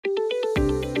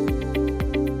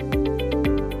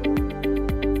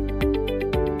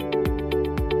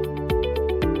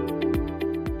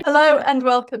Hello and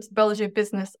welcome to the Biology of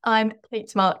Business. I'm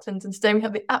Kate Martins, and today we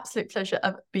have the absolute pleasure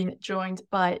of being joined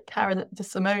by Karen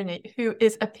DeSimone, who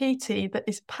is a PT that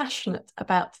is passionate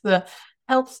about the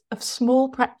health of small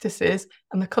practices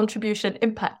and the contribution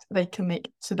impact they can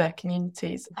make to their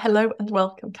communities. Hello and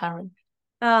welcome, Karen.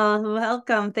 Oh,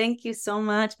 welcome. Thank you so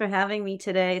much for having me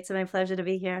today. It's my pleasure to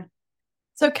be here.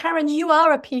 So, Karen, you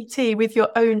are a PT with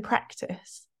your own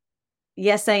practice.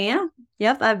 Yes, I am.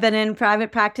 Yep. I've been in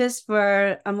private practice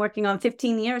I'm working on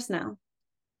 15 years now.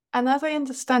 And as I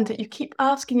understand it, you keep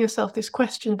asking yourself this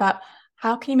question about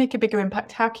how can you make a bigger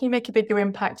impact? How can you make a bigger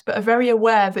impact? But are very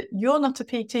aware that you're not a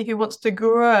PT who wants to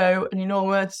grow an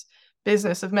enormous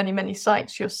business of many, many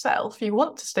sites yourself. You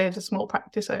want to stay as a small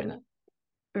practice owner.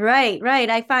 Right.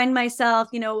 I find myself,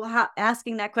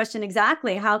 asking that question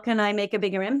exactly. How can I make a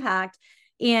bigger impact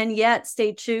and yet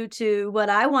stay true to what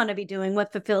I want to be doing,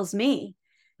 what fulfills me?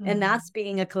 And that's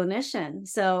being a clinician.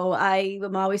 So I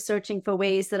am always searching for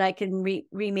ways that I can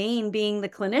remain being the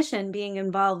clinician, being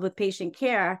involved with patient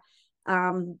care,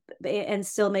 and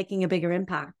still making a bigger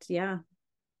impact. Yeah.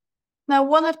 Now,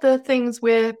 one of the things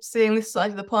we're seeing this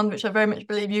side of the pond, which I very much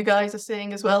believe you guys are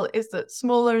seeing as well, is that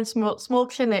smaller and small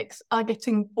clinics are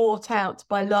getting bought out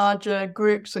by larger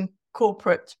groups and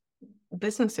corporate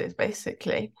businesses,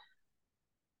 basically.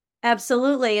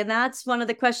 Absolutely. And that's one of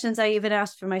the questions I even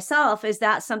asked for myself. Is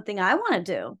that something I want to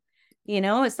do?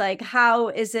 It's like, how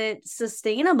is it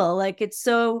sustainable? Like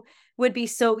would be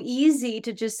so easy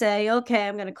to just say, okay,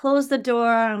 I'm going to close the door.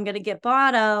 I'm going to get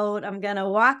bought out. I'm going to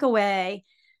walk away.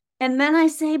 And then I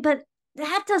say, but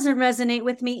that doesn't resonate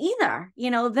with me either.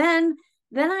 Then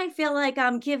I feel like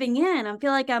I'm giving in. I feel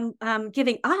like I'm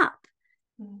giving up.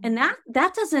 And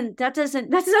that's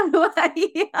not who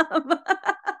I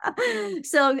am.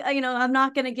 So, I'm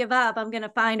not going to give up. I'm going to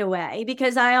find a way,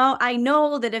 because I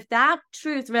know that if that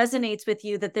truth resonates with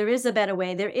you, that there is a better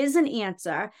way, there is an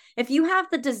answer. If you have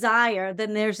the desire,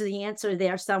 then there's the answer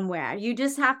there somewhere. You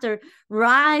just have to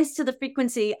rise to the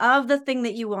frequency of the thing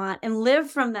that you want and live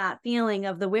from that feeling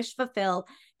of the wish fulfilled,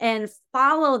 and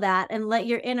follow that and let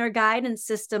your inner guidance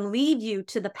system lead you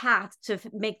to the path to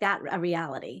make that a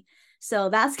reality. So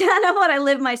that's kind of what I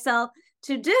live myself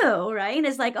to do, right?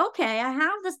 It's like, okay, I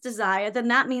have this desire, then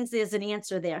that means there's an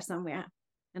answer there somewhere.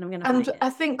 And I'm going to find it.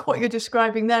 I think what you're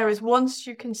describing there is once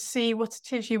you can see what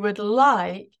it is you would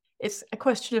like, it's a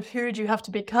question of who do you have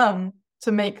to become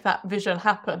to make that vision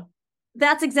happen.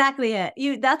 That's exactly it.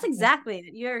 That's exactly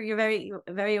it. You're very,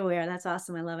 very aware. That's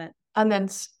awesome. I love it. And then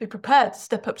be prepared to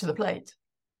step up to the plate.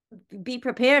 Be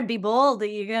prepared, be bold.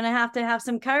 You're going to have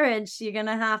some courage. You're going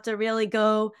to have to really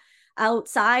go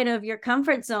outside of your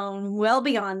comfort zone, well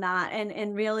beyond that,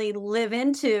 and really live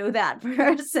into that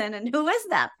person. And who is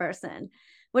that person?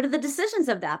 What are the decisions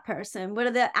of that person? What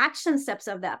are the action steps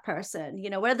of that person?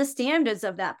 What are the standards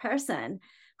of that person?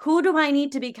 Who do I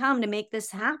need to become to make this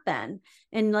happen?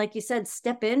 And like you said,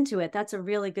 step into it. That's a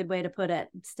really good way to put it.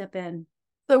 Step in.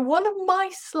 So one of my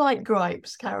slight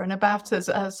gripes, Karen, about us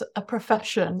as a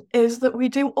profession is that we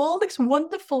do all this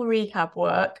wonderful rehab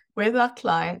work with our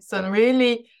clients and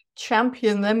really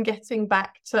champion them getting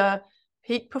back to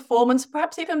peak performance,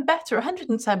 perhaps even better,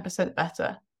 110%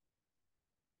 better,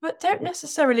 but don't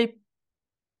necessarily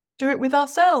do it with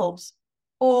ourselves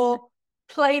or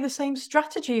play the same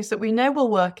strategies that we know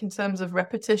will work in terms of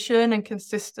repetition and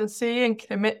consistency and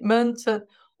commitment and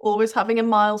always having a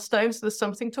milestone so there's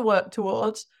something to work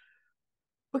towards.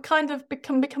 We kind of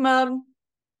become a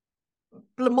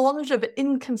blancmange of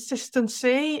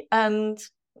inconsistency and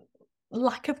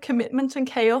lack of commitment and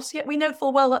chaos, yet we know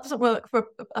full well that doesn't work for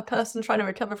a person trying to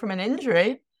recover from an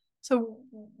injury. So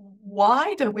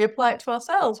why don't we apply it to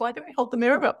ourselves? Why don't we hold the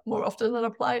mirror up more often and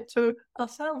apply it to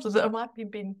ourselves? As it might be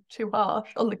being too harsh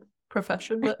on the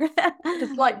profession, but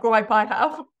just like gripe I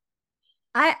have.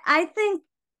 I think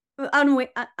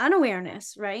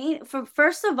unawareness, right?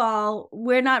 First of all,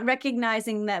 we're not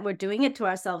recognizing that we're doing it to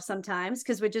ourselves sometimes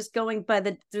because we're just going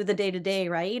through the day to day,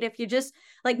 right? If you're just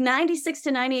like 96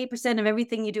 to 98% of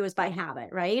everything you do is by habit,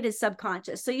 right? Is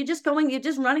subconscious. So you're just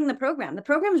running the program. The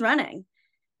program's running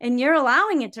and you're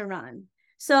allowing it to run.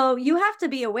 So you have to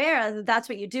be aware that that's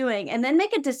what you're doing, and then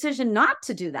make a decision not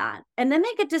to do that, and then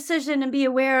make a decision and be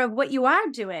aware of what you are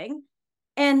doing.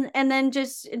 And then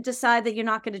just decide that you're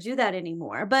not going to do that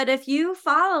anymore. But if you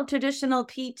follow traditional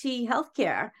PT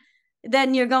healthcare,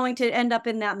 then you're going to end up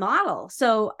in that model.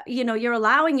 So, you're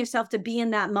allowing yourself to be in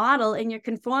that model, and you're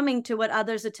conforming to what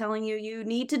others are telling you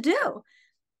need to do.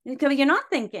 Because you're not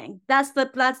thinking. That's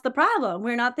the problem.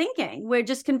 We're not thinking. We're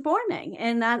just conforming.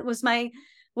 And that was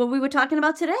what we were talking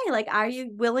about today. Like, are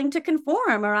you willing to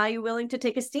conform, or are you willing to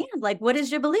take a stand? Like, what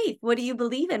is your belief? What do you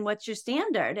believe in? What's your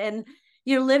standard?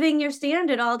 you're living your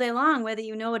standard all day long, whether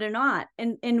you know it or not.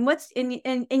 And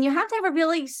you have to have a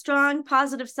really strong,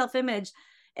 positive self-image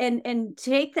and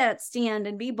take that stand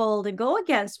and be bold and go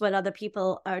against what other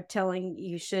people are telling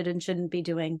you should and shouldn't be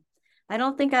doing. I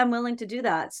don't think I'm willing to do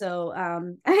that. So I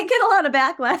get a lot of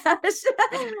backlash,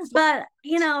 but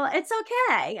it's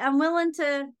okay. I'm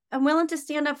willing to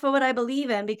stand up for what I believe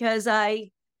in, because I'm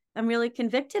really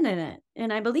convicted in it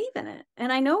and I believe in it.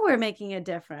 And I know we're making a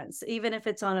difference, even if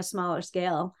it's on a smaller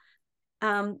scale.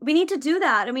 We need to do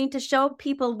that. I mean, to show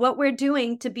people what we're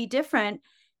doing to be different.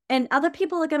 And other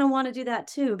people are going to want to do that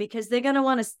too, because they're going to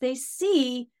want to, they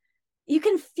see, you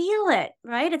can feel it,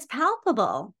 right? It's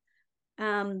palpable.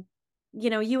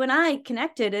 You and I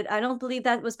connected it. I don't believe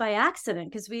that was by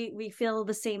accident, because we feel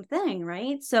the same thing,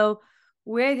 right? So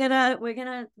we're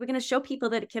gonna show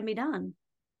people that it can be done.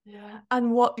 Yeah,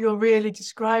 and what you're really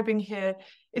describing here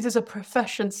is as a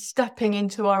profession stepping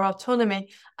into our autonomy,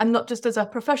 and not just as a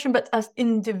profession, but as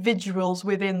individuals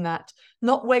within that,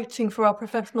 not waiting for our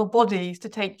professional bodies to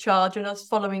take charge and us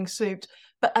following suit,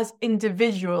 but as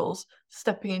individuals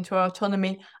stepping into our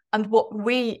autonomy and what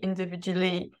we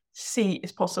individually see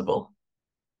is possible.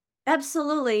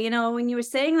 Absolutely. When you were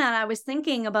saying that, I was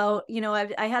thinking about,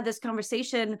 I had this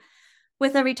conversation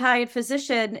with a retired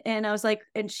physician, and I was like,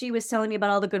 and she was telling me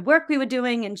about all the good work we were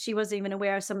doing, and she wasn't even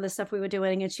aware of some of the stuff we were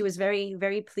doing. And she was very,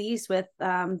 very pleased with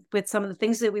some of the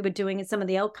things that we were doing and some of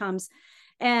the outcomes.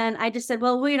 And I just said,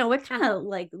 well, we're kind of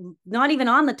like not even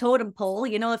on the totem pole,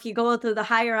 if you go through the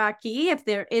hierarchy, if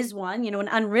there is one, an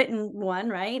unwritten one,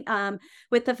 right?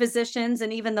 With the physicians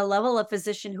and even the level of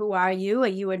physician, who are you? Are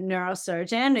you a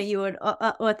neurosurgeon? Are you an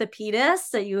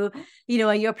orthopedist? Are you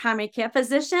a primary care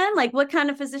physician? Like, what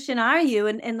kind of physician are you?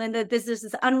 And then there's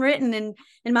this unwritten,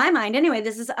 in my mind anyway,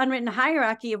 there's this unwritten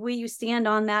hierarchy of where you stand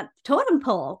on that totem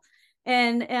pole.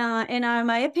 And in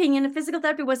my opinion, physical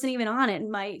therapy wasn't even on it.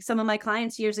 And some of my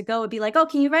clients years ago would be like, oh,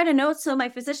 can you write a note so my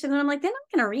physician? And I'm like, they're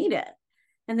not going to read it.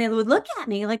 And they would look at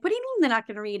me like, what do you mean they're not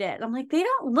going to read it? And I'm like, they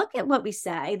don't look at what we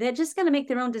say. They're just going to make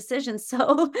their own decisions. So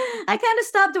I kind of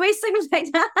stopped wasting my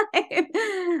time.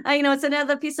 It's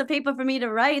another piece of paper for me to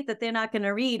write that they're not going to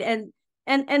read. And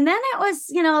then it was,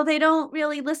 they don't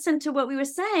really listen to what we were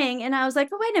saying. And I was like,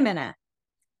 oh, wait a minute.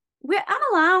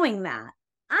 I'm allowing that.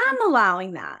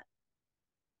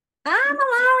 I'm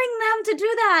allowing them to do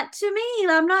that to me.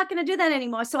 I'm not going to do that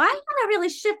anymore. So I had to really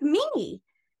shift me.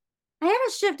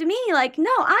 Like,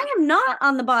 no, I am not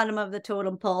on the bottom of the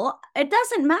totem pole. It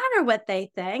doesn't matter what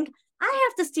they think. I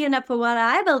have to stand up for what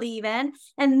I believe in.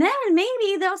 And then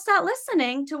maybe they'll start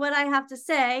listening to what I have to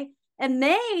say. And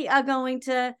they are going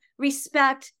to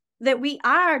respect that we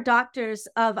are doctors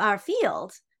of our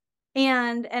field.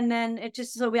 And then it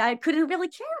just, so I couldn't really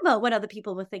care about what other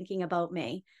people were thinking about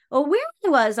me or where I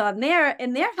was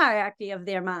in their hierarchy of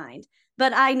their mind.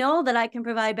 But I know that I can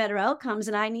provide better outcomes,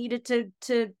 and I needed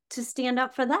to stand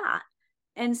up for that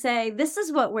and say, this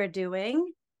is what we're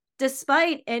doing,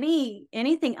 despite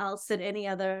anything else that any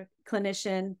other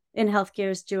clinician in healthcare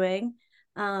is doing.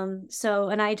 And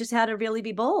I just had to really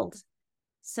be bold.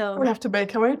 So we have to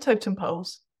make our own totem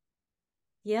poles.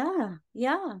 Yeah.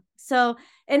 So,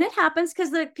 and it happens because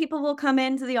the people will come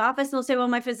into the office and they'll say, well,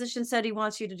 my physician said he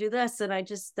wants you to do this. And I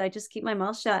just keep my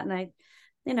mouth shut, and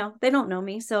they don't know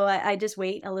me. So I just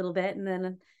wait a little bit. And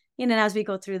then, as we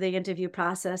go through the interview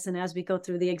process and as we go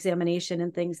through the examination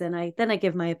and things, then I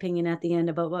give my opinion at the end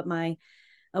about what my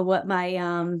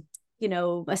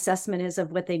assessment is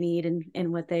of what they need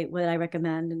and what I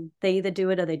recommend. And they either do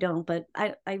it or they don't, but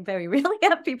I very rarely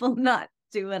have people not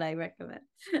do what I recommend.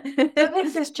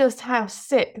 This is just how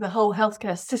sick the whole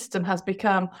healthcare system has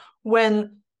become,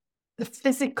 when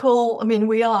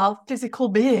we are physical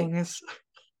beings.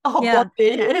 Our body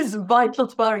is vital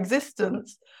to our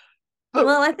existence.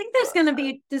 Well, I think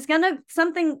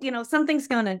something's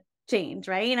going to change,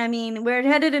 right? I mean, we're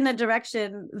headed in a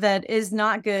direction that is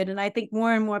not good. And I think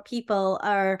more and more people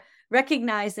are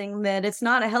recognizing that it's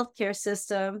not a healthcare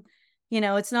system,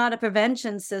 it's not a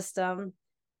prevention system.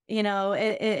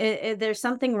 There's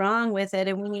something wrong with it,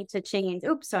 and we need to change.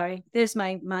 Oops, sorry. There's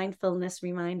my mindfulness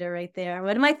reminder right there.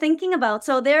 What am I thinking about?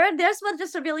 So there's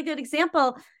just a really good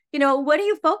example. What are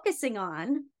you focusing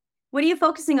on?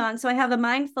 So I have a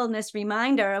mindfulness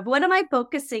reminder of, what am I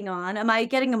focusing on? Am I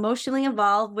getting emotionally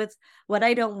involved with what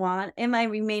I don't want? Am I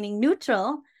remaining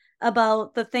neutral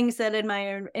about the things that in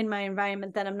my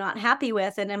environment that I'm not happy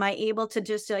with? And am I able to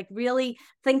just like really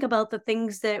think about the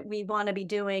things that we want to be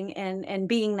doing and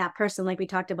being that person like we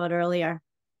talked about earlier?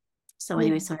 So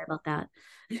anyway, sorry about that.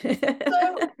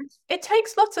 So it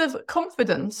takes lots of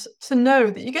confidence to know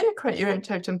that you're going to create your own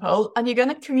totem pole and you're going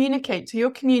to communicate to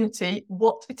your community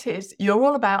what it is you're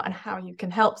all about and how you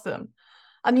can help them.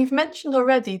 And you've mentioned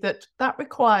already that that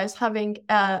requires having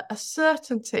a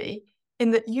certainty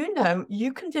in that you know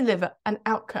you can deliver an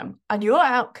outcome, and your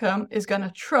outcome is going to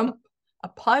trump a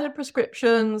pile of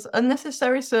prescriptions,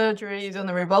 unnecessary surgeries, and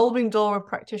the revolving door of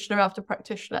practitioner after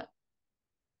practitioner.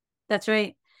 That's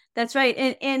right. That's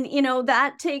right. And you know,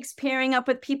 that takes pairing up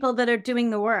with people that are doing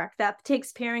the work. That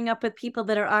takes pairing up with people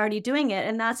that are already doing it.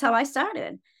 And that's how I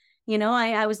started. You know,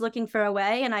 I was looking for a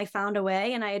way, and I found a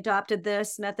way, and I adopted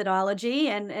this methodology,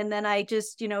 and then I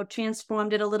just, you know,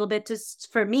 transformed it a little bit just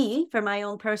for me, for my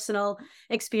own personal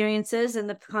experiences and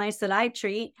the clients that I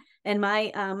treat and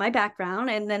my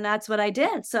background. And then that's what I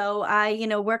did. So I, you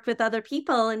know, worked with other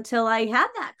people until I had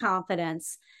that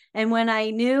confidence. And when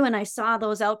I knew and I saw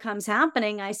those outcomes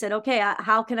happening, I said, okay,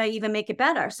 how can I even make it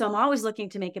better? So I'm always looking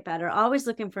to make it better, always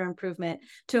looking for improvement,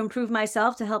 to improve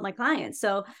myself, to help my clients.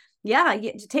 So yeah,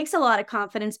 it takes a lot of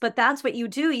confidence, but that's what you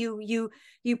do.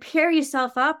 You pair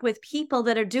yourself up with people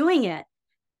that are doing it.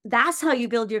 That's how you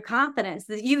build your confidence.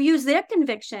 You use their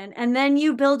conviction, and then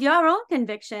you build your own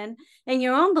conviction and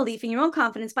your own belief and your own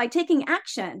confidence by taking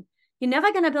action. You're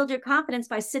never going to build your confidence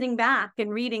by sitting back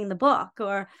and reading the book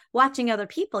or watching other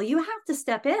people. You have to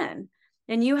step in,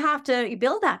 and you have to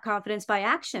build that confidence by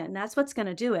action. That's what's going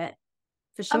to do it,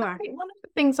 for sure. And I think one of the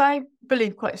things I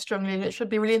believe quite strongly, and it should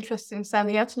be really interesting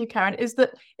sounding out on you, Karen, is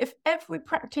that if every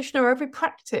practitioner or every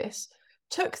practice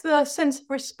took the sense of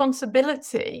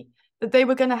responsibility that they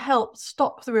were going to help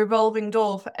stop the revolving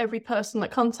door for every person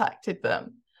that contacted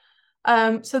them,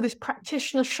 so this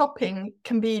practitioner shopping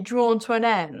can be drawn to an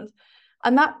end.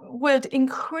 And that would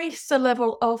increase the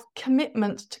level of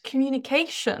commitment to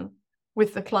communication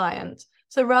with the client.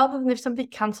 So rather than if somebody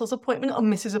cancels appointment or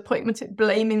misses appointment, it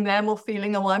blaming them or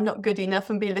feeling, oh, I'm not good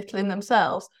enough and belittling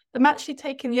themselves, them actually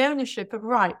taking the ownership of,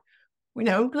 right, you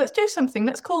know, let's do something.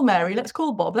 Let's call Mary, let's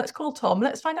call Bob, let's call Tom,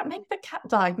 let's find out, maybe the cat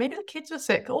died, maybe the kids were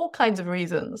sick, all kinds of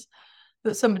reasons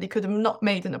that somebody could have not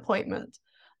made an appointment.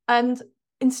 And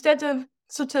instead of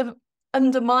sort of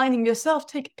undermining yourself,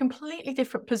 take a completely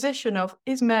different position of,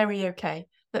 is Mary okay?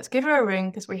 Let's give her a ring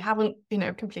because we haven't, you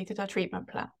know, completed our treatment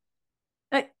plan.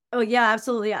 Oh yeah,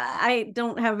 absolutely. I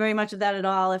don't have very much of that at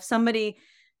all. If somebody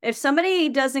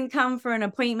doesn't come for an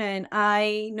appointment,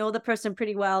 I know the person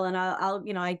pretty well, and I'll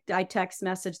you know, I text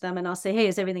message them and I'll say, hey,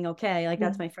 is everything okay? Like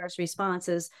that's my first response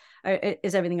is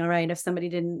everything all right? If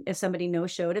somebody no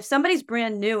showed, if somebody's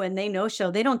brand new and they no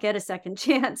show, they don't get a second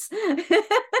chance.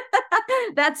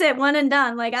 That's it, one and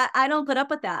done. Like I don't put up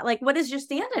with that. Like, what is your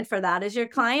standard for that? Is your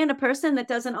client a person that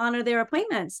doesn't honor their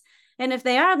appointments? And if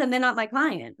they are, then they're not my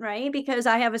client, right? Because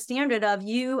I have a standard of,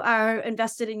 you are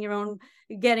invested in your own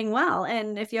getting well.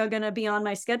 And if you're going to be on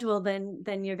my schedule,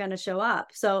 then you're going to show up.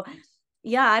 So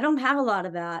yeah, I don't have a lot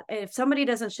of that. If somebody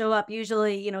doesn't show up,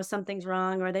 usually, you know, something's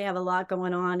wrong, or they have a lot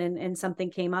going on and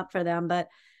something came up for them. But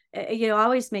you know,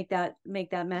 always make that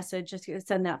message, just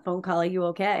send that phone call. Are you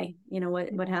okay? You know,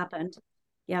 what happened?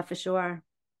 Yeah, for sure.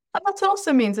 And that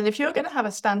also means that if you're going to have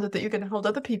a standard that you're going to hold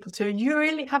other people to, you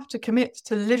really have to commit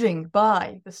to living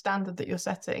by the standard that you're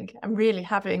setting and really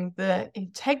having the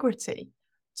integrity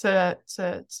to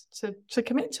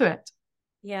commit to it.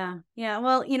 Yeah. Yeah.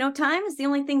 Well, you know, time is the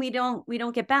only thing we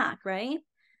don't get back, right?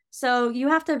 So you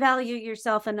have to value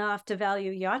yourself enough to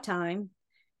value your time.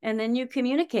 And then you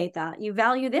communicate that you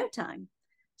value their time.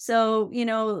 So, you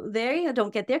know, they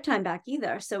don't get their time back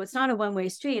either. So it's not a one-way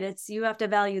street. It's, you have to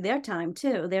value their time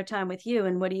too, their time with you.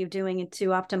 And what are you doing to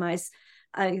optimize,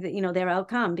 you know, their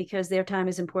outcome, because their time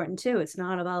is important too. It's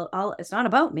not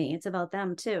about me. It's about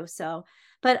them too. So,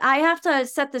 but I have to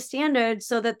set the standard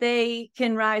so that they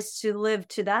can rise to live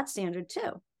to that standard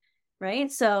too.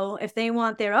 Right. So if they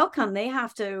want their outcome, they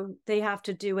have to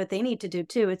do what they need to do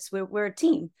too. We're a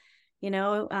team, you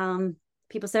know.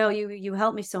 People say, oh, you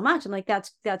helped me so much. I'm like,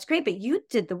 that's great, but you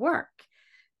did the work.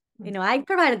 You know, I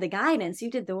provided the guidance,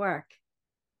 you did the work.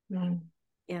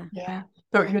 Yeah.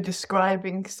 But you're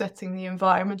describing setting the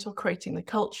environment or creating the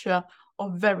culture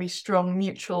of very strong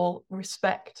mutual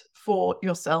respect for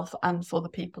yourself and for the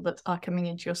people that are coming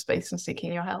into your space and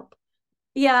seeking your help.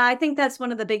 Yeah, I think that's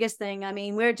one of the biggest thing. I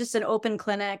mean, we're just an open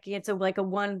clinic. It's like a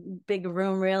one big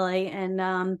room, really.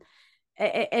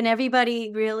 And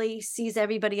everybody really sees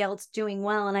everybody else doing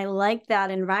well. And I like that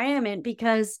environment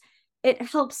because it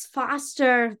helps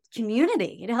foster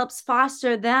community. It helps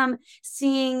foster them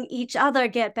seeing each other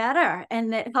get better.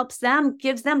 And it helps them,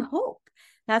 gives them hope.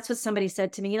 That's what somebody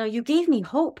said to me. You know, you gave me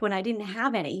hope when I didn't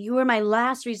have any. You were my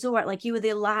last resort. Like, you were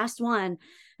the last one.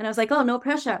 And I was like, oh, no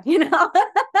pressure,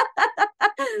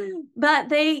 but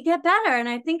they get better. And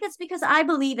I think it's because I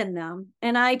believe in them,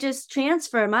 and I just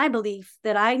transfer my belief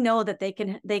that I know that they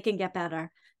can get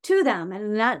better to them.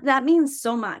 And that means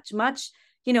so much,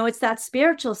 it's that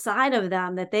spiritual side of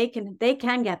them that they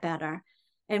can get better.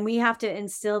 And we have to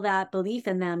instill that belief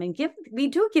in them and we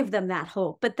do give them that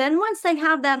hope. But then once they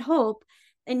have that hope,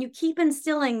 and you keep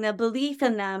instilling the belief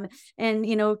in them and,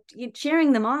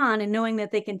 cheering them on and knowing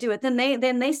that they can do it, then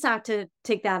they start to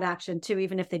take that action too,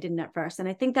 even if they didn't at first. And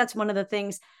I think that's one of the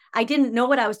things I didn't know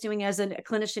what I was doing as a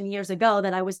clinician years ago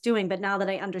that I was doing. But now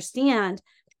that I understand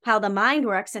how the mind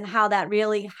works and how that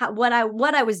really, what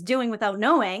I was doing without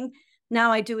knowing,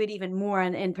 now I do it even more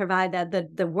and provide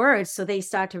that the words so they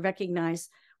start to recognize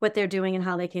what they're doing and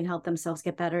how they can help themselves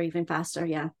get better even faster.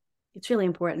 Yeah, it's really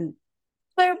important.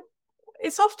 So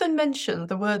it's often mentioned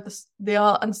the word, the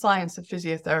art and science of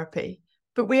physiotherapy,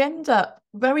 but we end up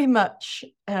very much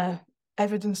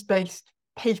evidence-based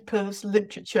papers,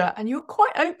 literature, and you're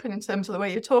quite open in terms of the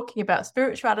way you're talking about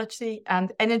spirituality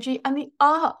and energy and the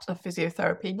art of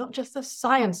physiotherapy, not just the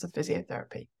science of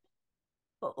physiotherapy.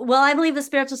 Well, I believe the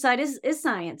spiritual side is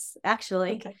science,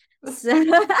 actually. Okay.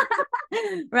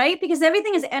 Right? Because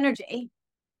everything is energy.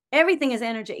 Everything is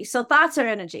energy. So thoughts are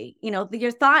energy.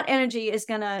 Your thought energy is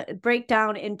going to break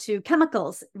down into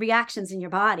chemicals, reactions in your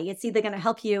body. It's either going to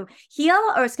help you heal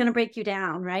or it's going to break you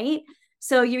down, right?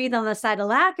 So you're either on the side of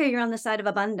lack or you're on the side of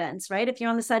abundance, right? If you're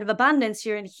on the side of abundance,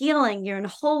 you're in healing, you're in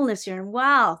wholeness, you're in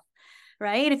wealth,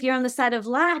 right? If you're on the side of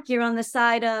lack, you're on the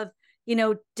side of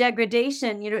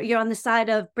degradation. You're on the side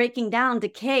of breaking down,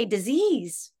 decay,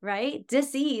 disease, right?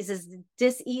 Disease is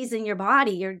dis-ease in your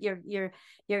body.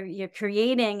 You're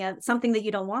creating something that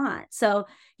you don't want. So,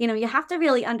 you have to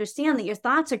really understand that your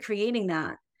thoughts are creating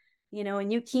that,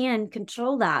 and you can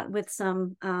control that with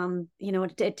some,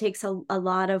 it takes a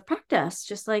lot of practice,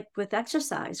 just like with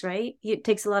exercise, right? It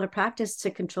takes a lot of practice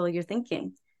to control your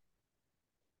thinking.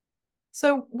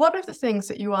 So one of the things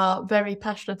that you are very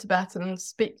passionate about and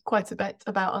speak quite a bit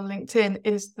about on LinkedIn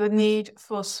is the need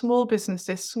for small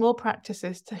businesses, small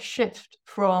practices to shift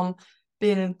from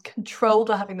being controlled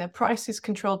or having their prices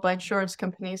controlled by insurance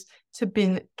companies to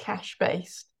being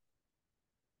cash-based.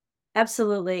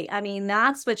 Absolutely. I mean,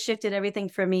 that's what shifted everything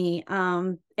for me.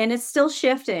 And it's still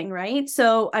shifting, right?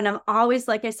 So, and I'm always,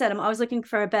 like I said, I'm always looking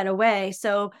for a better way.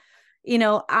 So,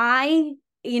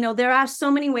 there are so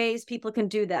many ways people can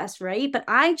do this, right? But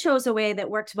I chose a way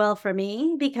that works well for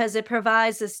me because it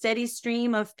provides a steady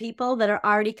stream of people that are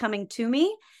already coming to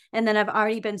me and then I've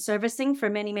already been servicing for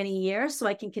many, many years. So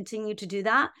I can continue to do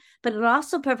that. But it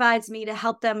also provides me to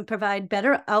help them provide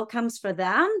better outcomes for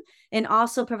them and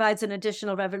also provides an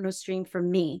additional revenue stream for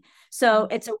me. So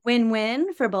it's a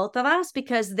win-win for both of us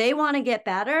because they want to get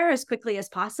better as quickly as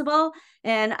possible.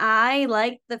 And I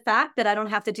like the fact that I don't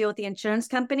have to deal with the insurance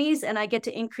companies and I get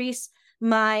to increase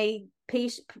my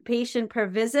patient per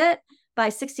visit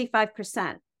by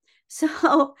 65%.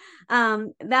 So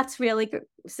that's really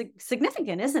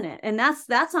significant, isn't it? And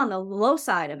that's on the low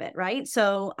side of it, right?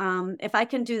 So if I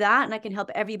can do that and I can help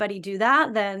everybody do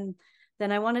that, then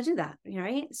I want to do that,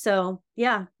 right? So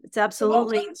yeah, it's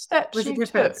absolutely. So what steps you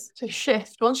took to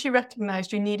shift once you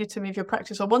recognized you needed to move your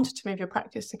practice or wanted to move your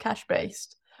practice to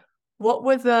cash-based? What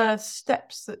were the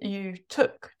steps that you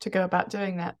took to go about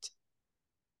doing that?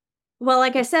 Well,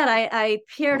 like I said, I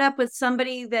paired up with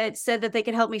somebody that said that they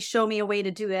could help me show me a way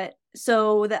to do it.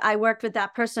 So that I worked with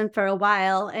that person for a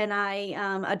while and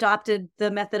I adopted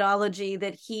the methodology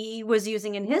that he was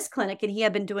using in his clinic and he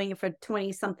had been doing it for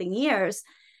 20 something years.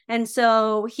 And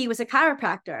so he was a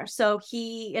chiropractor. So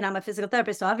and I'm a physical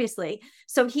therapist, obviously.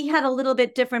 So he had a little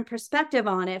bit different perspective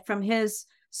on it from his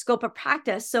scope of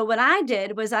practice. So what I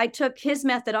did was I took his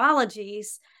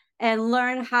methodologies and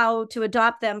learned how to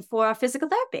adopt them for physical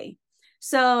therapy.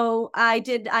 So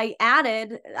I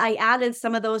added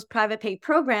some of those private pay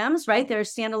programs, right? They're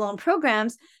standalone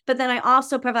programs, but then I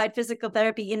also provide physical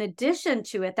therapy in addition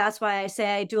to it. That's why I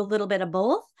say I do a little bit of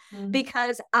both,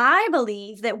 because I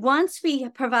believe that once we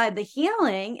provide the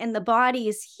healing and the body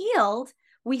is healed,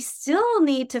 we still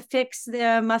need to fix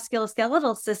their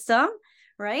musculoskeletal system,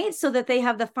 right? So that they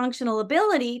have the functional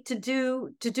ability to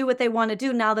do what they want to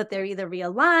do now that they're either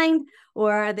realigned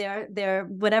or they're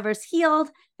whatever's healed.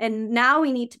 And now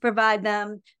we need to provide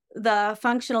them the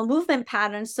functional movement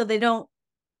patterns so they don't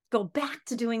go back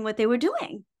to doing what they were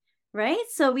doing, right?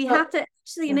 So we have to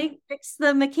actually fix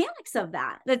the mechanics of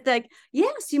that. That like,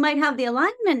 yes, you might have the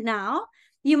alignment now,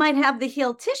 you might have the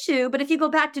healed tissue, but if you go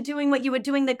back to doing what you were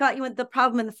doing that got you the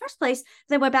problem in the first place,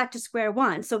 then we're back to square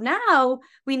one. So now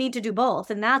we need to do both.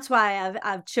 And that's why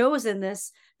I've chosen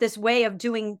this way of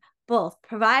doing both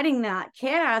providing that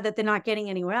care that they're not getting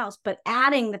anywhere else, but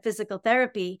adding the physical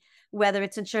therapy, whether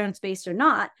it's insurance-based or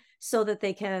not, so that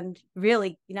they can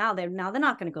really, now they're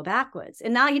not going to go backwards.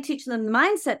 And now you teach them the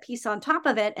mindset piece on top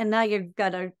of it, and now you've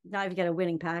got a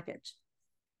winning package.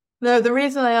 No, the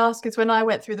reason I ask is when I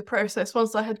went through the process,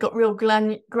 once I had got real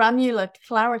granular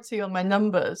clarity on my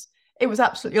numbers, it was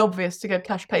absolutely obvious to go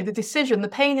cash pay. The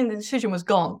pain in the decision was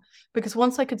gone, because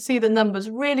once I could see the numbers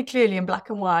really clearly in black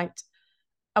and white,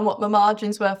 and what the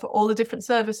margins were for all the different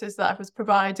services that I was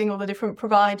providing, all the different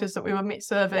providers that we were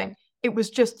serving, it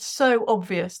was just so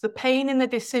obvious. The pain in the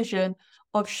decision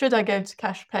of should I go to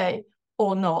cash pay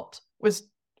or not was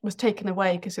taken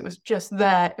away, because it was just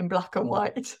there in black and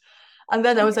white. And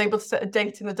then I was able to set a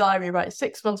date in the diary, right?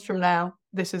 6 months from now,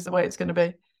 this is the way it's going to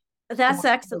be. That's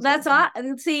excellent. That's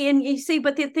awesome. See,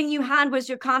 but the thing you had was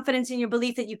your confidence and your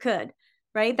belief that you could,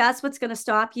 right? That's what's going to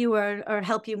stop you or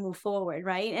help you move forward,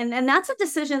 right? And that's a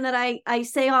decision that I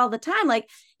say all the time. Like,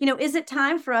 is it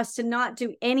time for us to not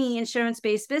do any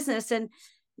insurance-based business? And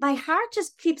my heart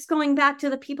just keeps going back to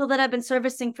the people that I've been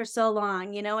servicing for so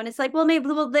long, and it's like, well, maybe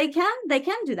they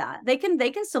can do that. They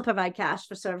can still provide cash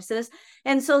for services.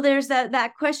 And so there's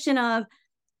that question of,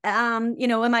 am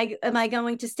I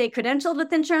going to stay credentialed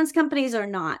with insurance companies or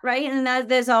not? Right. And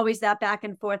there's always that back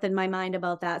and forth in my mind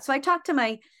about that. So I talked to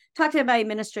my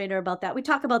administrator about that. We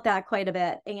talk about that quite a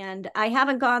bit, and I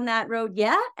haven't gone that road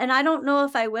yet. And I don't know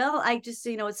if I will. I just,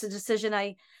 it's a decision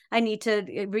I need to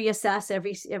reassess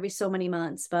every so many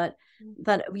months, but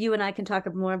you and I can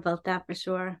talk more about that for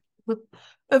sure. But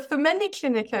for many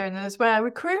clinic owners where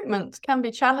recruitment can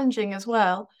be challenging as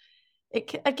well,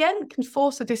 it again can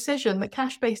force a decision that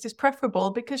cash-based is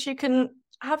preferable, because you can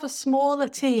have a smaller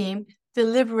team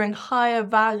delivering higher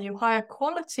value, higher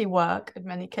quality work in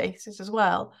many cases as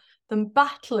well, than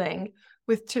battling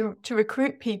with to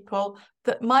recruit people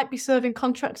that might be serving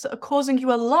contracts that are causing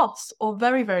you a loss or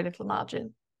very, very little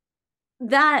margin.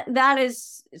 That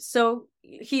is so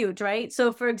huge, right?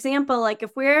 So for example, like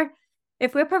if we're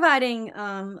providing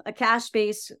a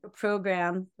cash-based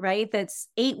program, right, that's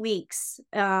 8 weeks,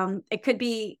 it could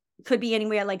be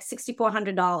anywhere like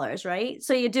 $6,400, right?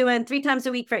 So you're doing 3 times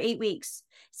a week for 8 weeks,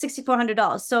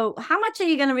 $6,400. So how much are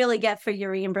you going to really get for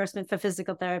your reimbursement for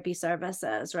physical therapy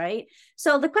services, right?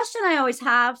 So the question I always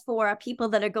have for people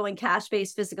that are going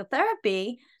cash-based physical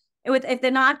therapy, if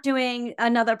they're not doing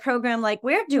another program like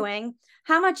we're doing,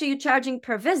 how much are you charging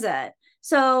per visit?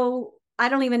 So I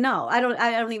don't even know. I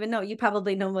don't even know. You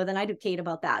probably know more than I do, Kate,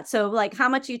 about that. So like, how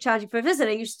much are you charging per visit?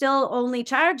 Are you still only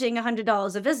charging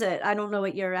 $100 a visit? I don't know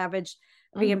what your average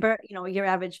your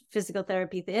average physical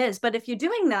therapy is. But if you're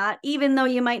doing that, even though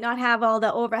you might not have all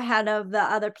the overhead of the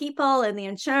other people and the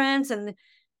insurance, and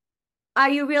are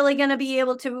you really going to be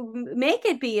able to make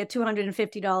it be a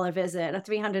 $250 visit, a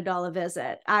 $300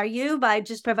 visit? Are you, by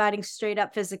just providing straight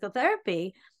up physical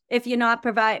therapy, if you're not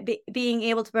being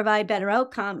able to provide better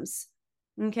outcomes?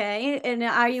 Okay. And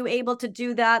are you able to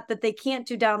do that they can't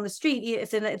do down the street?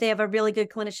 If they have a really good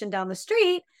clinician down the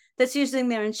street that's using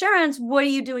their insurance, what are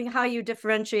you doing? How are you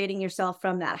differentiating yourself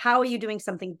from that? How are you doing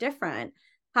something different?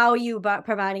 How are you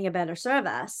providing a better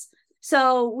service?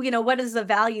 So, what is the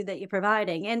value that you're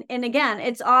providing? And again,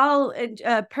 it's all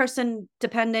person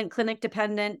dependent, clinic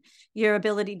dependent, your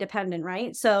ability dependent,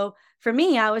 right? So for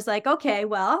me, I was like, okay,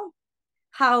 well,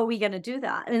 how are we going to do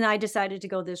that? And I decided to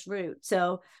go this route.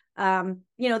 So,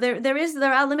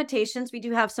 there are limitations. We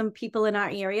do have some people in our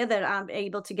area that aren't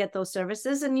able to get those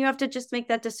services, and you have to just make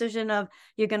that decision of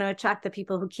you're going to attract the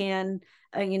people who can,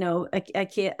 are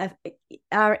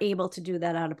able to do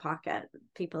that out of pocket.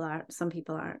 Some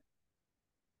people aren't.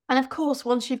 And of course,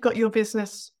 once you've got your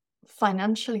business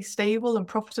financially stable and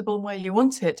profitable where you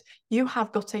want it, you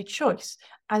have got a choice.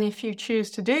 And if you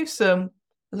choose to do some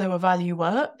lower value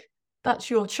work, that's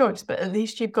your choice. But at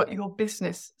least you've got your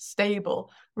business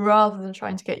stable, rather than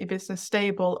trying to get your business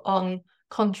stable on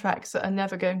contracts that are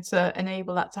never going to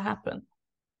enable that to happen.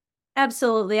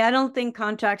 Absolutely. I don't think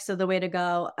contracts are the way to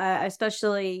go,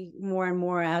 especially more and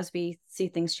more as we see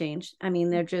things change. I mean,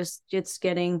 my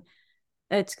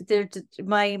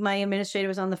administrator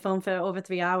was on the phone for over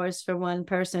 3 hours for one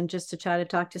person just to try to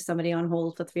talk to somebody on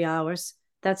hold for 3 hours.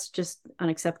 That's just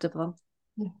unacceptable.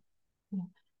 Yeah. Yeah.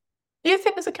 Do you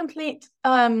think there's a complete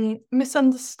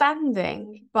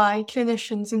misunderstanding by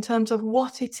clinicians in terms of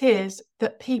what it is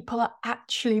that people are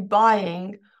actually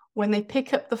buying when they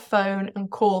pick up the phone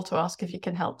and call to ask if you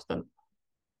can help them?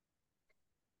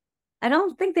 I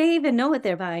don't think they even know what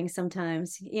they're buying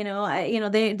sometimes.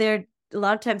 They're a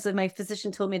lot of times my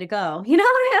physician told me to go, I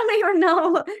don't even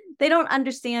know. They don't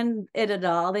understand it at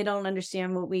all. They don't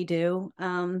understand what we do.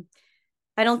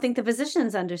 I don't think the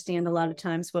physicians understand a lot of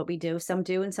times what we do. Some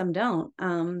do and some don't.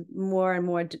 More and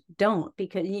more don't,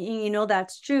 because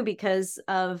that's true because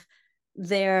of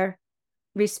their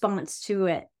response to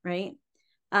it, right?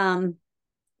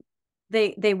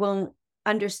 They won't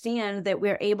understand that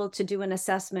we're able to do an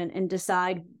assessment and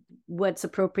decide what's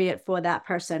appropriate for that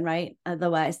person, right?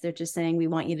 Otherwise, they're just saying, we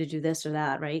want you to do this or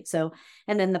that, right? So,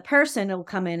 and then the person will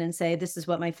come in and say, this is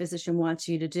what my physician wants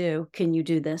you to do. Can you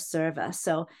do this service?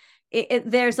 So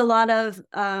there's a lot of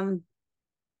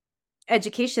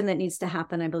education that needs to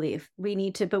happen, I believe. We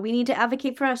need to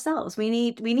advocate for ourselves. We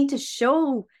need to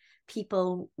show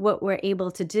people what we're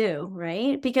able to do,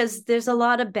 right? Because there's a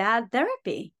lot of bad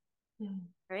therapy.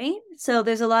 Right. So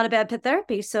there's a lot of bad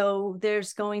therapy. So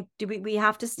we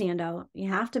have to stand out. You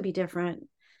have to be different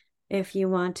if you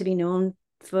want to be known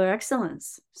for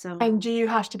excellence. So, and do you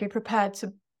have to be prepared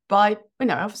to buy,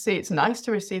 obviously it's nice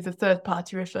to receive the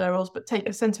third-party referrals, but take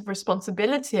a sense of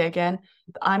responsibility again,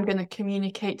 that I'm going to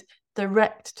communicate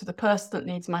direct to the person that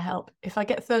needs my help. If I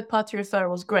get third-party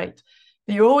referrals, great.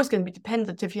 But you're always going to be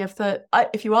dependent if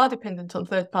you are dependent on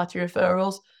third-party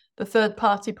referrals, the third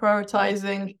party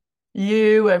prioritizing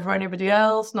you over anybody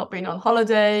else, not being on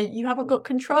holiday, you haven't got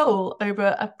control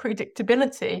over a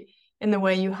predictability in the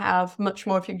way you have much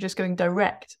more if you're just going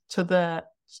direct to the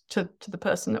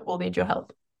person that will need your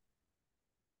help.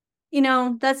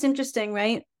 That's interesting,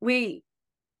 right? We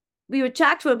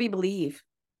attract what we believe,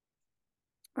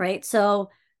 right? So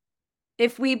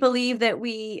if we believe that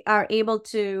we are able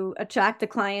to attract the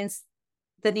clients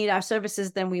that need our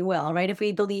services, then we will, right? If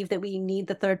we believe that we need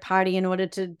the third party in order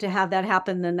to have that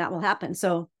happen, then that will happen.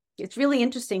 So it's really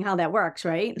interesting how that works,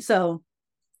 right? So,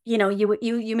 you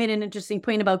made an interesting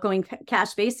point about going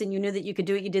cash based, and you knew that you could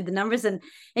do it. You did the numbers, and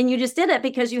you just did it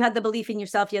because you had the belief in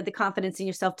yourself. You had the confidence in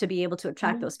yourself to be able to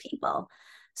attract those people.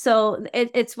 So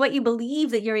it's what you believe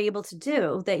that you're able to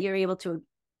do, that you're able to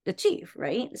achieve,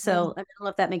 right? So I don't know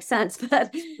if that makes sense,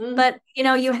 but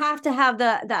you have to have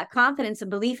that confidence and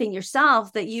belief in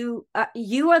yourself that you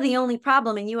are the only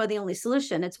problem and you are the only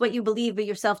solution. It's what you believe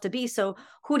yourself to be. So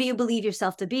who do you believe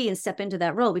yourself to be, and step into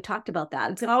that role? We talked about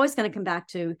that. It's always going to come back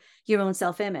to your own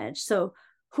self-image. So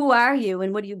who are you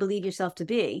and what do you believe yourself to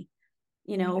be?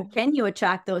 Can you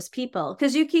attract those people?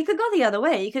 Because you could go the other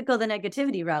way. You could go the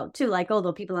negativity route too, like,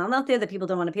 the people aren't out there, the people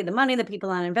don't want to pay the money, the people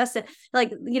aren't invested,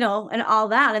 and all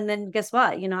that. And then guess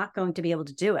what? You're not going to be able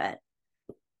to do it.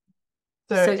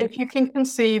 So if you can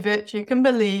conceive it, you can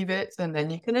believe it, and then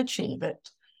you can achieve it.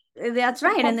 That's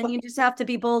right. And then you just have to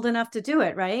be bold enough to do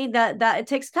it, right? That it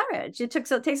takes courage. It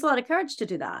takes a lot of courage to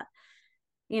do that.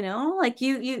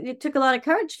 It took a lot of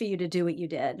courage for you to do what you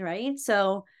did, right?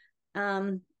 So,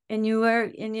 and you were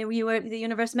the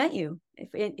universe met you,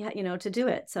 to do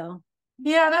it. So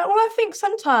yeah, I think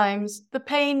sometimes the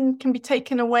pain can be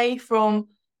taken away from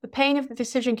the pain of the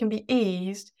decision can be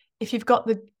eased if you've got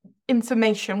the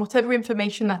information, whatever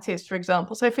information that is, for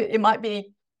example. So if it might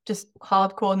be just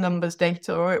hardcore numbers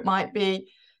data, or it might be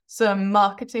some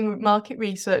market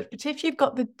research, but if you've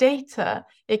got the data,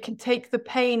 it can take the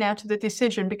pain out of the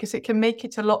decision because it can make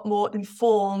it a lot more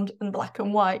informed and black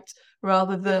and white,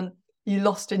 rather than you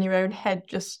lost in your own head,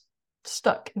 just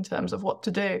stuck in terms of what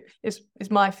to do. Is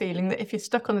my feeling that if you're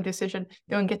stuck on a decision,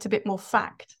 go and get a bit more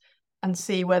fact and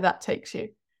see where that takes you.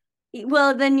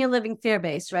 Well, then you're living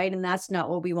fear-based, right? And that's not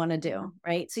what we want to do,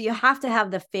 right? So you have to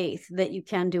have the faith that you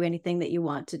can do anything that you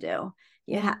want to do.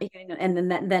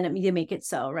 And then you make it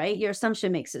so, right? Your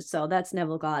assumption makes it so. That's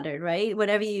Neville Goddard, right?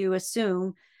 Whatever you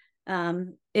assume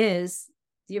is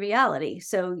your reality.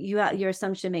 So your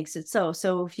assumption makes it so.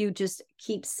 So if you just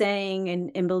keep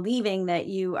saying and believing that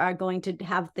you are going to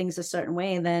have things a certain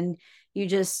way, then you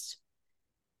just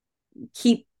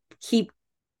keep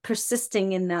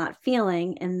persisting in that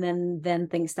feeling, and then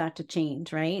things start to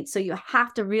change, right? So you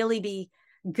have to really be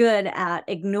good at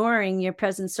ignoring your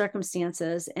present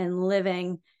circumstances and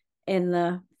living in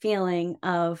the feeling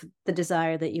of the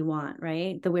desire that you want,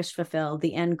 right? The wish fulfilled,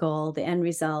 the end goal, the end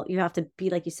result. You have to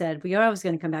be, like you said, we are always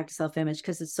going to come back to self-image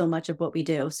because it's so much of what we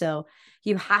do. So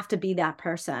you have to be that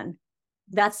person.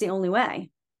 That's the only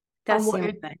way. That's what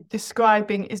you're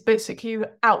describing is basically you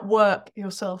outwork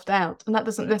your self-doubt. And that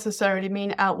doesn't necessarily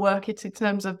mean outwork it in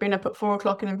terms of being up at 4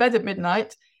 o'clock and in bed at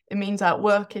midnight. It means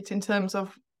outwork it in terms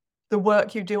of the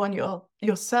work you do on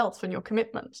yourself and your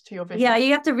commitment to your vision. Yeah,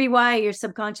 you have to rewire your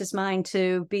subconscious mind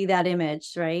to be that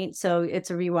image, right? So it's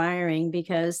a rewiring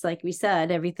because, like we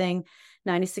said, everything,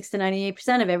 96 to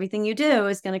 98% of everything you do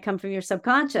is going to come from your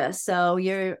subconscious. So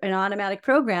you're an automatic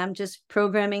program, just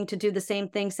programming to do the same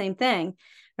thing,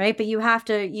 right? But you have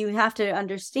to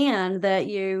understand that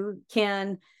you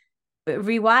can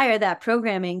rewire that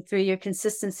programming through your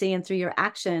consistency and through your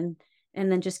action, and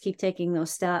then just keep taking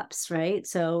those steps, right?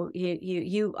 So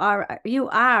you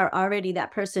are already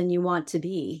that person you want to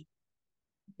be.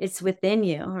 It's within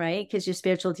you, right? Because your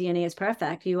spiritual DNA is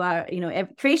perfect. You are,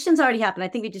 creation's already happened. I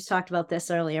think we just talked about this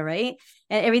earlier, right?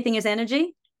 And everything is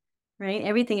energy, right?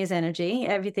 Everything is energy.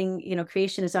 Everything,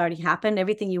 creation has already happened.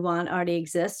 Everything you want already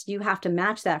exists. You have to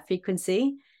match that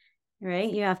frequency,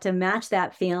 right? You have to match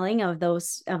that feeling of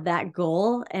that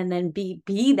goal, and then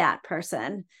be that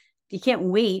person. You can't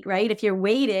wait, right? If you're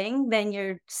waiting, then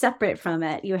you're separate from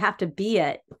it. You have to be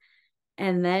it,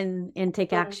 and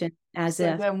take action as so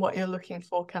if. then what you're looking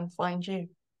for can find you.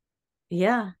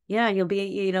 Yeah. You'll be,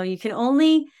 you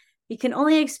can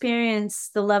only experience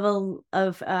the level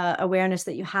of awareness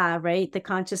that you have, right? The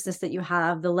consciousness that you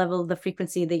have, the level, the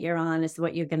frequency that you're on is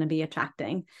what you're going to be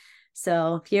attracting.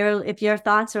 So if your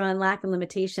thoughts are on lack and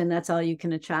limitation, that's all you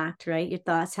can attract, right? Your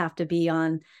thoughts have to be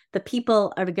on the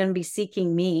people are going to be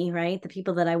seeking me, right? The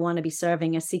people that I want to be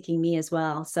serving are seeking me as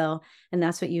well. So, and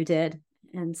that's what you did.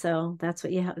 And so that's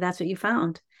what you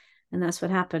found. And that's what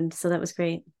happened. So that was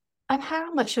great. And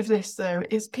how much of this, though,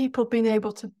 is people being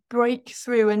able to break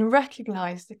through and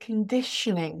recognize the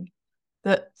conditioning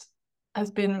that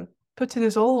has been put in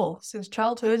us all since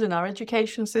childhood and our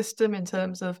education system in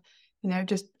terms of,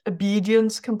 just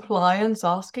obedience, compliance,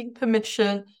 asking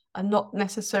permission, and not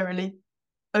necessarily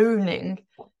owning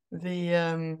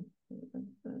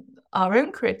our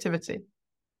own creativity?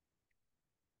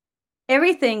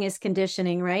 Everything is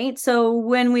conditioning, right? So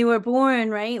when we were born,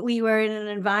 right, we were in an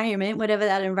environment, whatever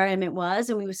that environment was,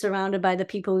 and we were surrounded by the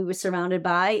people we were surrounded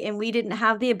by, and we didn't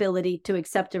have the ability to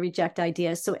accept or reject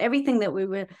ideas. So everything that we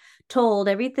were told,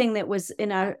 everything that was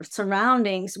in our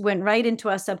surroundings went right into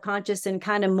our subconscious and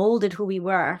kind of molded who we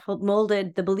were,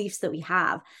 molded the beliefs that we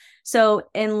have. So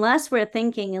unless we're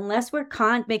making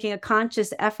a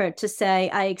conscious effort to say,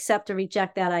 I accept or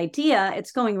reject that idea,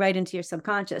 it's going right into your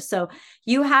subconscious. So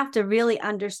you have to really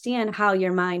understand how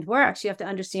your mind works. You have to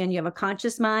understand you have a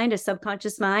conscious mind, a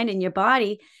subconscious mind, and your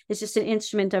body is just an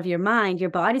instrument of your mind. Your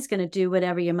body's going to do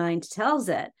whatever your mind tells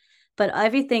it. But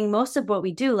most of what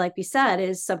we do, like we said,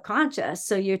 is subconscious.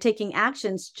 So you're taking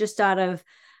actions just out of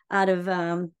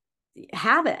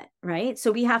habit, right?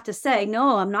 So we have to say,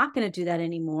 no, I'm not going to do that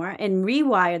anymore, and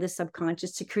rewire the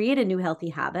subconscious to create a new healthy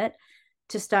habit,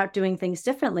 to start doing things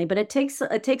differently. But it takes,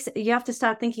 you have to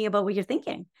start thinking about what you're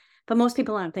thinking. But most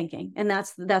people aren't thinking. And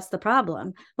that's the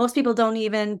problem. Most people don't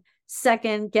even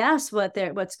second guess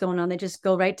what's going on. They just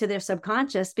go right to their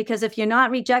subconscious, because if you're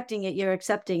not rejecting it, you're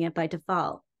accepting it by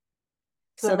default.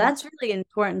 So that's really an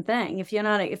important thing. If you're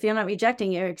not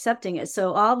rejecting, you're accepting it.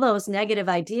 So all those negative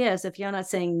ideas, if you're not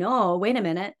saying, no, wait a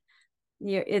minute,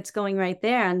 it's going right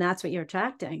there. And that's what you're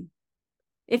attracting.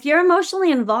 If you're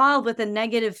emotionally involved with a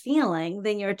negative feeling,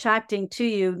 then you're attracting to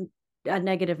you a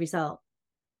negative result.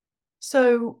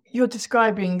 So you're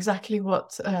describing exactly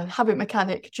what habit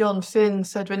mechanic John Finn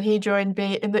said when he joined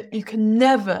me, in that you can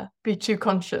never be too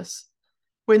conscious.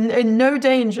 We're in no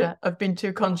danger of being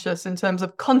too conscious in terms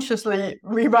of consciously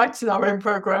rewriting our own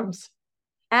programs.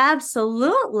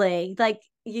 Absolutely. Like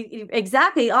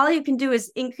exactly. All you can do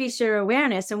is increase your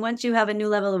awareness. And once you have a new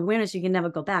level of awareness, you can never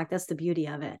go back. That's the beauty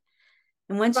of it.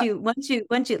 And once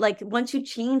you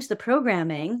change the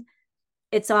programming,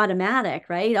 it's automatic,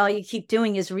 right? All you keep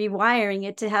doing is rewiring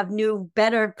it to have new,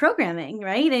 better programming,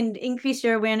 right? And increase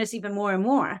your awareness even more and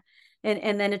more.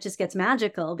 And then it just gets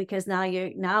magical, because now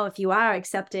if you are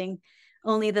accepting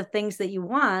only the things that you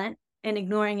want and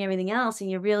ignoring everything else, and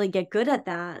you really get good at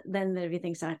that, then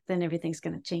everything's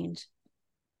going to change.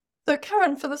 So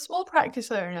Karen, for the small practice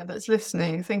owner that's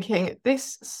listening, thinking,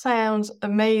 this sounds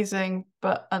amazing,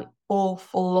 but an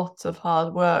awful lot of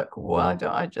hard work, why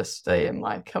don't I just stay in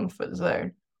my comfort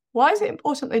zone? Why is it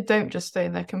important they don't just stay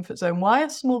in their comfort zone? Why are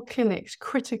small clinics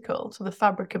critical to the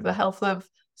fabric of the health of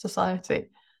society?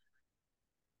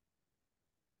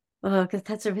 Oh,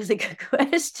 that's a really good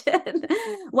question.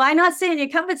 Why not stay in your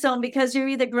comfort zone? Because you're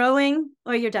either growing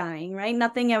or you're dying, right?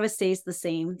 Nothing ever stays the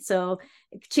same. So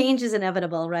change is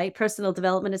inevitable, right? Personal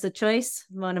development is a choice.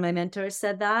 One of my mentors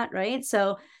said that, right?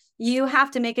 So you have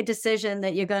to make a decision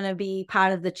that you're going to be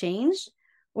part of the change,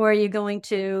 or you're going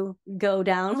to go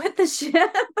down with the ship.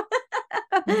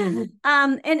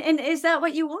 And is that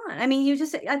what you want? I mean,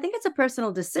 I think it's a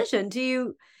personal decision.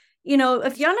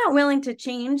 If you're not willing to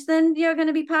change, then you're going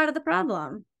to be part of the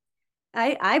problem.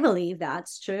 I believe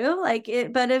that's true.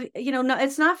 But no,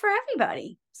 it's not for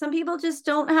everybody. Some people just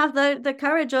don't have the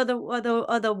courage or the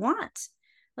want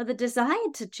or the desire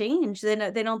to change. They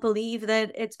don't believe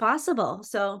that it's possible.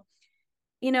 So,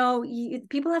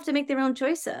 people have to make their own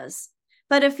choices.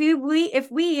 But if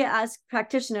we as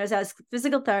practitioners, as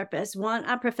physical therapists, want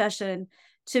our profession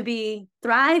to be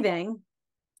thriving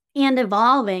and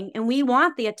evolving, and we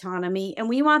want the autonomy and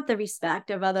we want the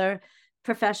respect of other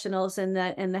professionals in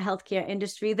the healthcare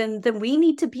industry, then we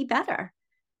need to be better.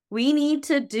 We need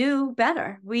to do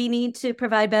better. We need to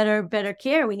provide better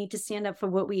care. We need to stand up for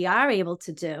what we are able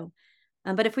to do.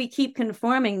 But if we keep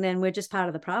conforming, then we're just part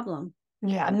of the problem.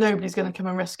 Yeah, and nobody's going to come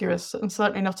and rescue us, and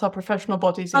certainly not our professional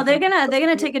bodies. Oh, they're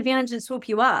gonna take advantage and swoop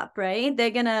you up, right? They're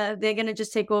gonna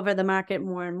just take over the market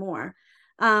more and more.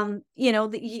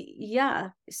 Yeah.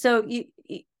 So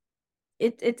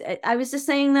I was just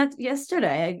saying that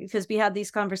yesterday because we had these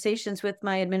conversations with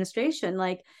my administration.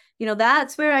 Like,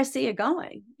 that's where I see it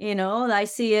going. I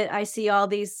see all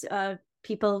these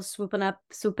people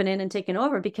swooping in and taking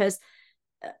over because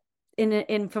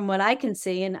in from what I can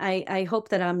see, and I hope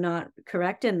that I'm not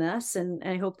correct in this, and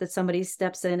I hope that somebody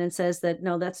steps in and says that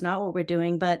no, that's not what we're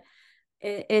doing, but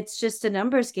it's just a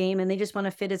numbers game, and they just want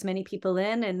to fit as many people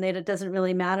in, and it doesn't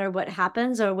really matter what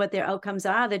happens or what their outcomes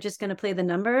are. They're just going to play the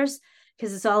numbers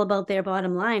because it's all about their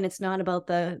bottom line. It's not about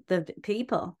the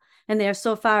people, and they're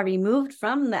so far removed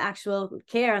from the actual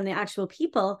care and the actual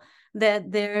people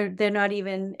that they're not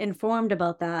even informed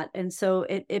about that, and so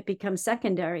it becomes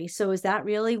secondary. So is that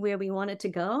really where we want it to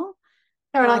go?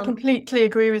 Karen, I completely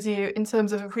agree with you in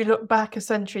terms of if we look back a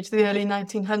century to the early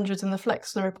 1900s and the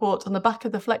Flexner Report, on the back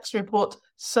of the Flexner Report,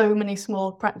 so many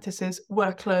small practices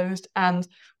were closed, and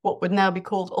what would now be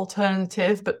called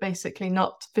alternative, but basically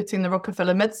not fitting the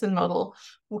Rockefeller medicine model,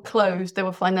 were closed. They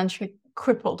were financially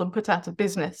crippled and put out of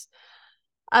business.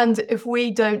 And if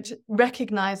we don't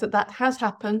recognise that that has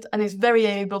happened and is very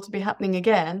able to be happening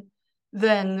again,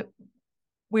 then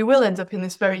we will end up in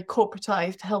this very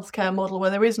corporatized healthcare model where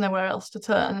there is nowhere else to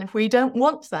turn. And if we don't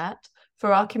want that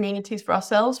for our communities, for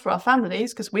ourselves, for our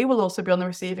families, because we will also be on the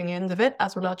receiving end of it,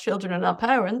 as will our children and our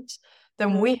parents,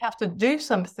 then we have to do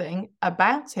something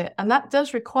about it. And that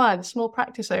does require the small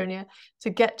practice owner to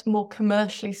get more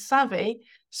commercially savvy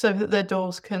so that their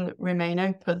doors can remain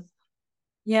open.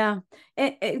 Yeah.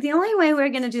 The only way we're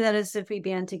going to do that is if we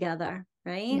band together,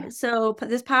 right? Yeah. So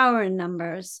there's power in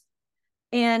numbers.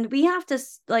 And we have to,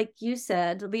 like you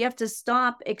said, we have to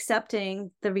stop accepting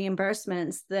the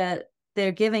reimbursements that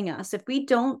they're giving us. If we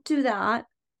don't do that,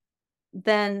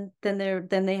 then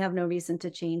they have no reason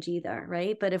to change either,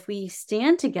 right? But if we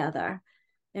stand together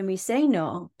and we say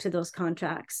no to those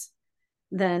contracts,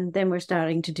 then we're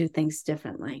starting to do things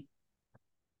differently.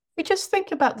 We just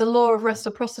think about the law of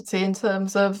reciprocity in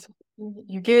terms of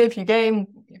you give, you gain,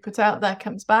 you put out, there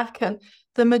comes back. And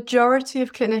the majority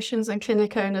of clinicians and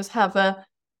clinic owners have a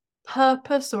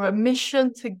purpose or a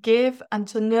mission to give and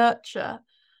to nurture.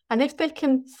 And if they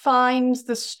can find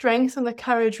the strength and the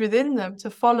courage within them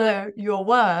to follow your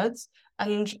words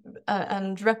and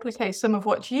replicate some of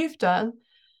what you've done,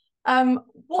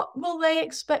 what will they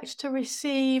expect to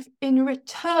receive in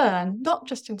return, not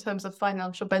just in terms of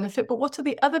financial benefit, but what are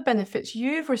the other benefits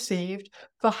you've received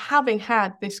for having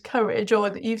had this courage, or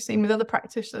that you've seen with other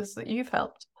practitioners that you've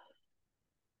helped?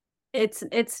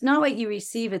 It's not what you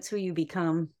receive, it's who you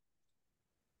become.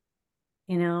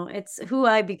 It's who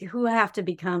I have to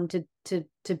become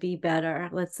to be better.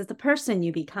 It's the person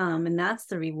you become, and that's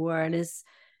the reward, is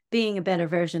being a better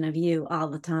version of you all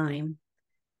the time.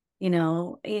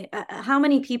 How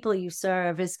many people you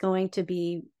serve is going to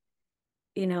be,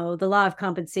 the law of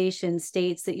compensation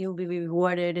states that you'll be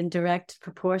rewarded in direct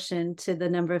proportion to the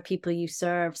number of people you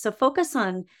serve. So focus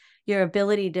on your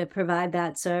ability to provide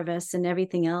that service, and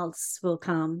everything else will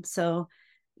come. So,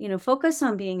 focus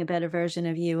on being a better version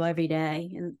of you every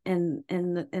day, and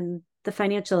the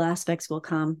financial aspects will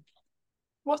come.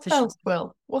 What else,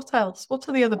 Will? What else? What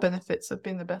are the other benefits of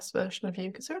being the best version of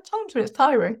you? Because there are times when it's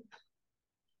tiring.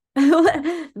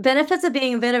 Benefits of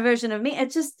being a better version of me,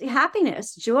 it's just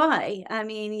happiness, joy. I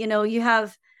mean, you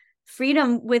have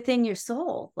freedom within your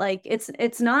soul. Like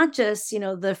it's not just,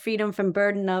 the freedom from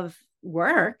burden of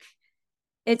work.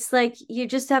 It's like you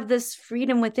just have this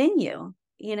freedom within you.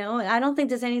 I don't think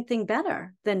there's anything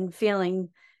better than feeling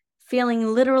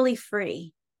literally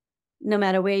free, no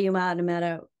matter where you are, no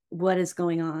matter what is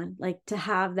going on. Like, to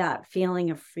have that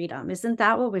feeling of freedom. Isn't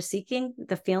that what we're seeking?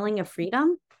 The feeling of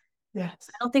freedom? Yes.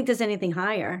 I don't think there's anything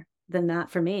higher than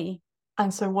that for me.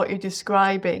 And so what you're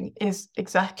describing is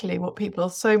exactly what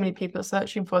so many people are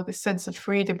searching for. This sense of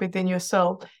freedom within your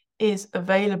soul is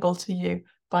available to you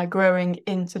by growing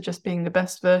into just being the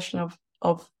best version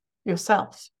of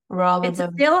yourself, rather it's than...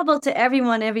 available to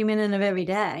everyone every minute of every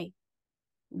day.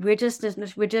 We're just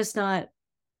not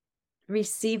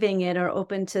receiving it or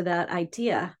open to that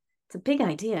idea. It's a big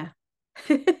idea.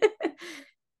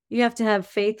 you have to have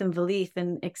faith and belief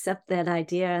and accept that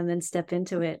idea and then step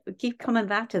into it. We keep coming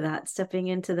back to that, stepping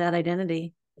into that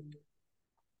identity.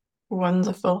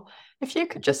 Wonderful. If you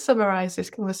could just summarize this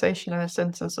conversation in a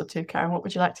sentence or two, Karen, what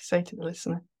would you like to say to the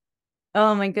listener?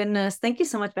 Oh my goodness. Thank you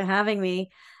so much for having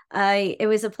me. It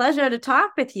was a pleasure to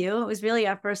talk with you. It was really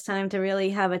our first time to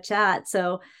really have a chat.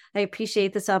 So I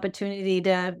appreciate this opportunity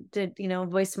to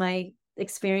voice my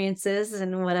experiences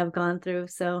and what I've gone through.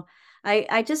 So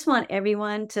I just want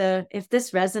everyone to, if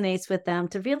this resonates with them,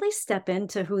 to really step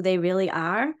into who they really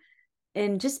are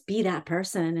and just be that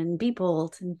person and be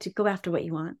bold and to go after what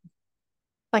you want.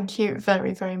 Thank you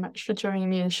very, very much for joining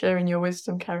me and sharing your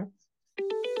wisdom, Karen.